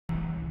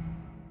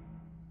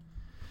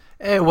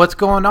Hey, what's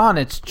going on?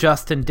 It's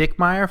Justin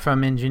Dickmeyer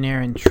from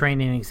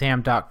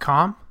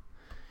engineeringtrainingexam.com,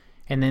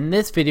 and in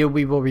this video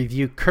we will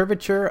review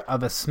curvature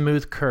of a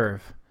smooth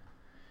curve.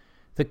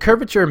 The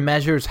curvature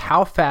measures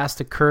how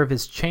fast a curve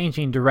is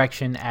changing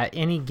direction at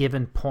any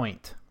given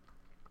point.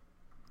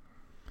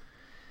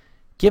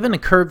 Given a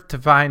curve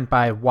defined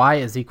by y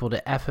is equal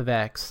to f of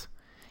x,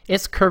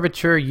 its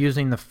curvature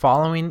using the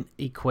following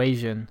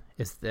equation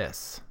is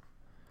this.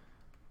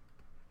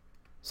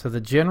 So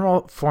the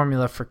general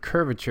formula for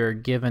curvature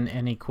given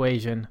an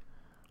equation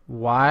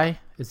y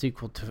is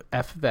equal to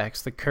f of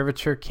x, the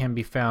curvature can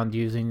be found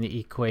using the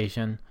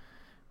equation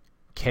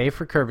k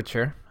for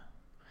curvature,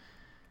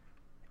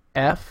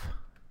 f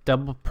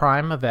double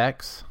prime of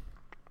x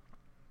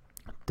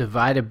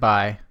divided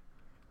by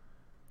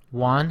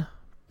 1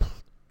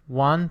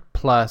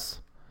 plus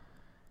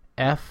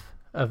f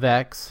of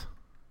x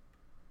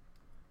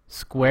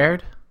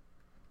squared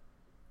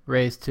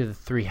raised to the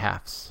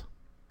 3/2.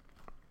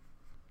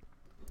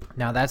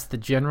 Now that's the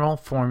general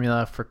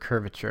formula for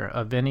curvature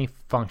of any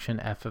function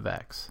f of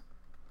x.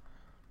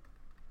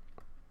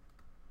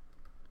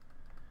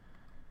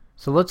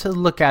 So let's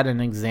look at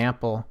an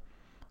example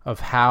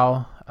of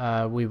how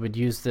we would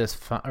use this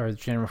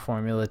general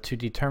formula to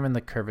determine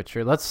the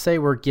curvature. Let's say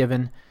we're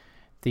given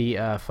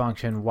the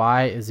function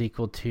y is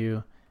equal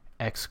to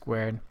x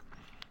squared,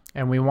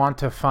 and we want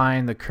to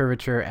find the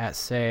curvature at,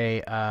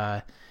 say,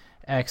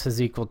 x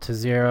is equal to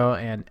 0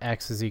 and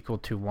x is equal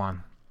to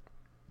 1.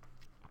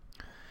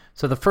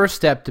 So the first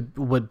step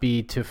would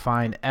be to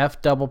find f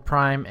double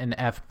prime and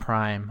f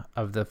prime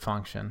of the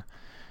function.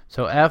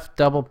 So f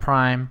double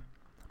prime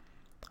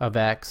of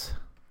x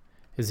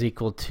is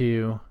equal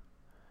to,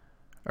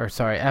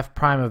 f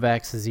prime of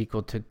x is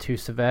equal to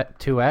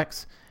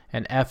 2x,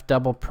 and f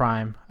double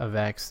prime of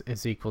x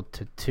is equal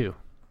to 2.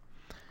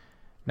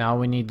 Now all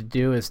we need to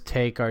do is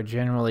take our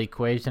general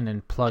equation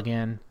and plug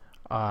in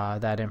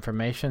that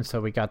information.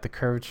 So we got the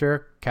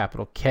curvature,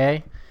 capital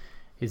K,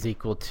 is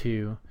equal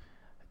to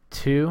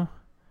 2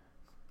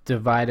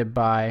 divided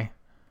by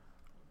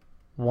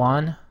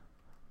 1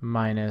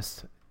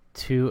 minus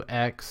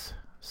 2x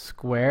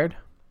squared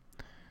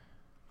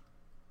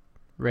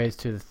raised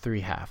to the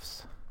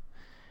 3/2.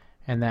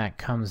 And that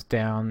comes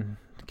down,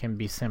 can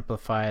be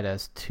simplified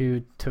as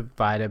 2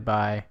 divided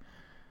by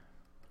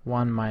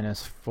 1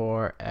 minus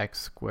 4x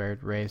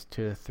squared raised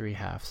to the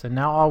 3/2. And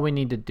now all we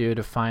need to do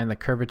to find the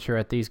curvature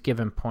at these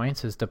given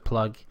points is to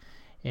plug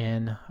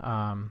in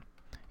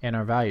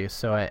our values.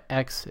 So at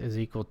x is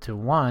equal to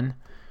 1,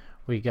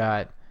 we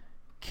got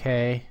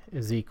k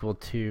is equal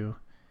to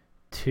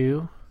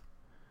 2,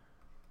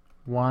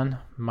 1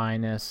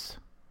 minus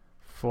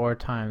 4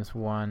 times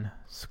 1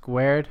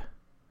 squared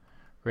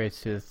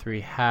raised to the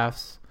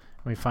 3/2.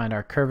 We find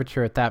our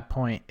curvature at that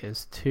point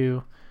is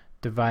 2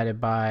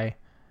 divided by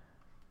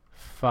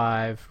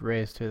 5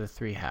 raised to the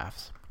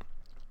 3/2.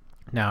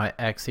 Now at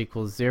x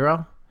equals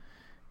 0,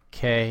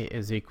 k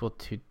is equal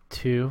to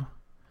 2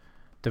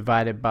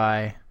 divided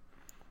by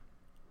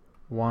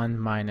 1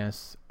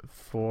 minus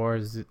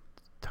 4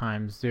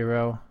 times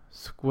 0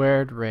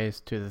 squared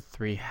raised to the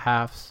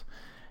 3/2,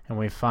 and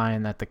we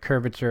find that the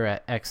curvature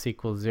at x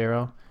equals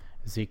 0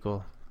 is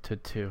equal to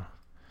 2.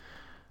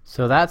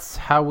 So that's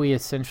how we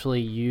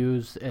essentially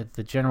use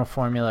the general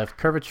formula of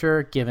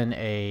curvature given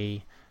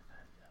a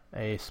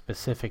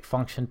specific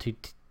function to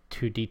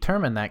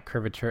determine that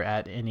curvature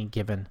at any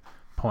given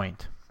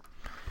point.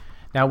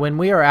 Now when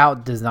we are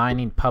out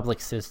designing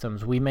public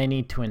systems, we may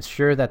need to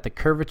ensure that the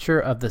curvature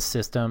of the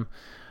system,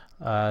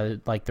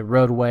 like the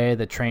roadway,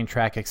 the train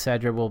track,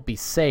 etc., will be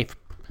safe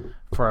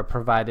for a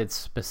provided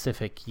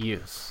specific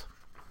use.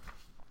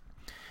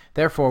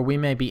 Therefore, we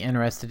may be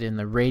interested in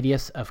the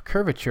radius of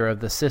curvature of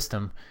the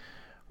system,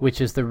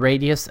 which is the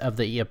radius of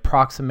the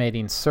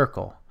approximating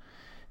circle.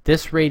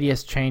 This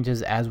radius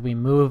changes as we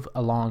move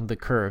along the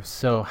curve.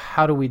 So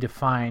how do we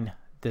define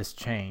this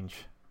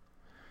change?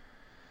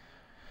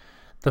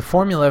 The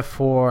formula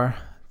for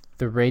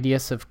the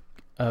radius of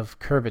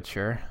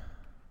curvature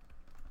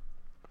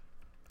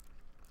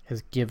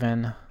is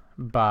given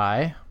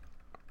by,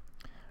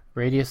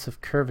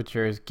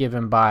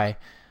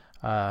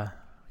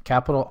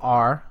 capital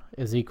R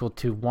is equal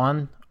to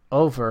 1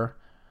 over,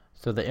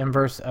 so the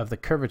inverse of the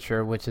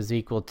curvature, which is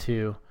equal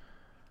to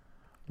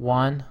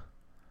 1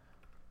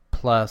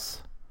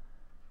 plus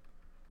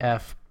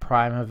f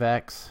prime of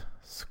x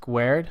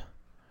squared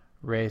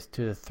raised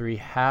to the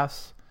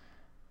 3/2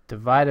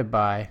 divided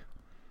by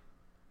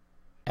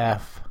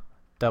f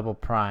double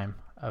prime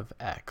of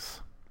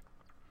x.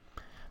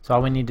 So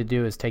all we need to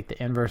do is take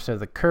the inverse of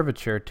the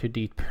curvature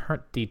to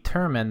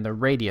determine the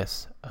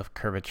radius of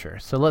curvature.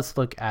 So let's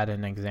look at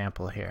an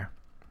example here.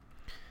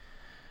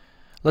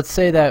 Let's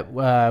say that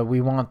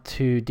we want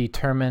to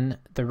determine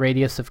the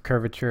radius of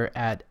curvature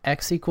at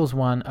x equals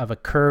 1 of a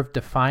curve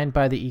defined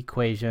by the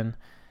equation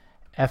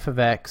f of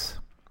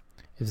x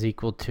is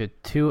equal to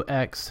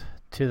 2x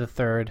to the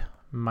 3rd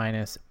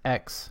minus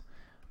x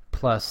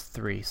plus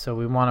 3. So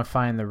we want to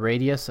find the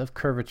radius of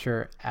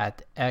curvature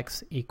at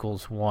x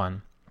equals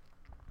 1.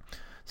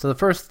 So the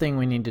first thing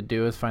we need to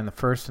do is find the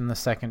first and the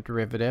second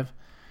derivative.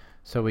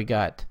 So we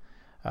got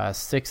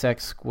 6x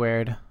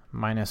squared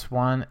minus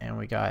 1, and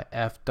we got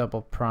f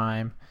double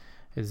prime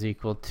is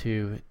equal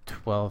to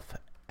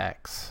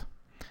 12x.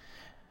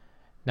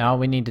 Now all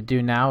we need to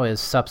do now is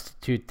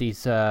substitute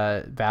these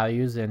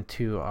values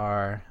into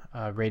our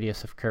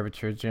radius of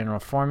curvature general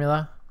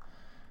formula.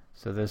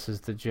 So this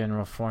is the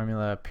general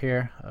formula up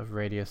here of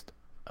radius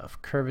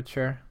of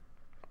curvature.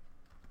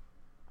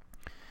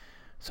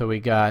 So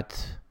we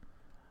got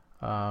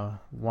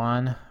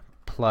 1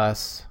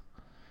 plus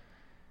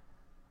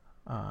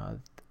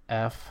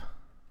f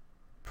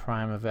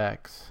prime of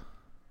x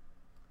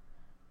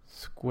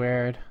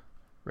squared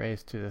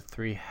raised to the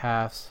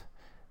 3/2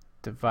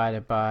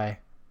 divided by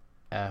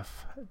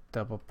f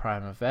double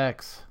prime of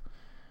x,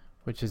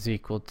 which is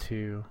equal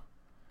to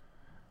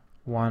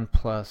 1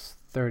 plus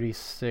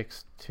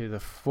 36 to the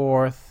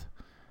 4th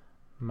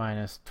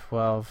minus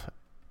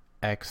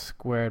 12x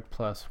squared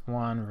plus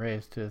 1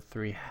 raised to the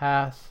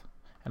 3/2.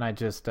 And I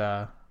just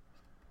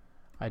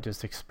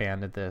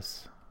expanded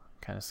this,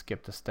 kind of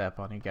skipped a step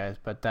on you guys,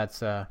 but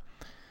that's the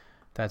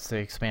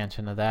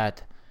expansion of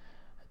that,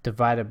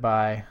 divided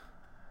by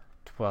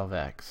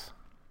 12x.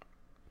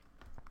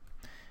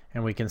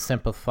 And we can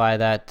simplify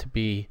that to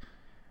be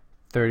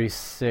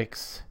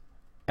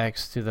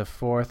 36x to the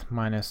 4th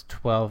minus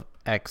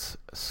 12x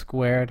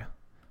squared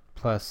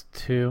plus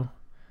 2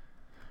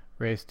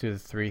 raised to the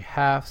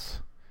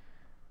 3/2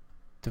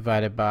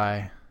 divided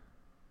by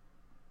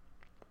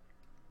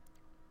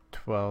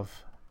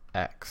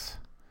 12x.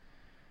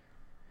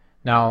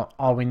 Now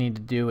all we need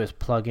to do is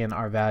plug in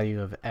our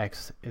value of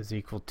x is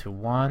equal to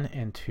 1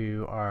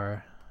 into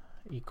our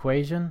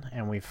equation,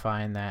 and we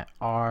find that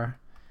r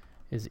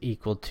is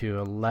equal to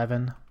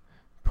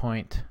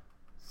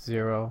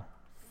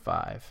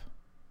 11.05.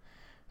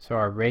 So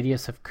our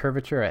radius of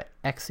curvature at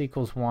x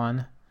equals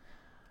 1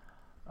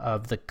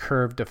 of the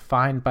curve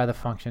defined by the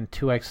function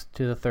 2x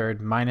to the 3rd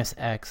minus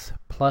x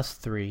plus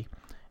 3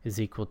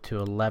 is equal to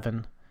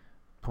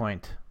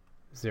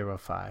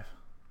 11.05.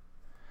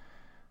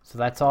 So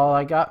that's all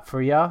I got for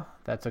y'all.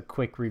 That's a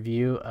quick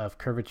review of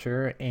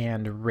curvature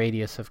and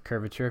radius of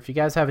curvature. If you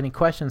guys have any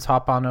questions,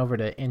 hop on over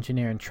to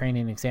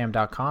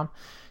engineeringtrainingexam.com.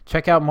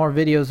 Check out more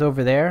videos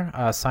over there.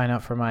 Sign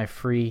up for my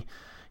free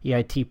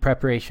EIT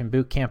preparation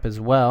bootcamp as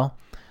well.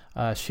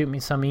 Shoot me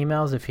some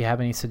emails if you have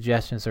any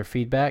suggestions or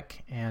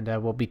feedback, and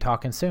we'll be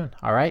talking soon.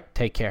 All right,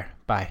 take care.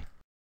 Bye.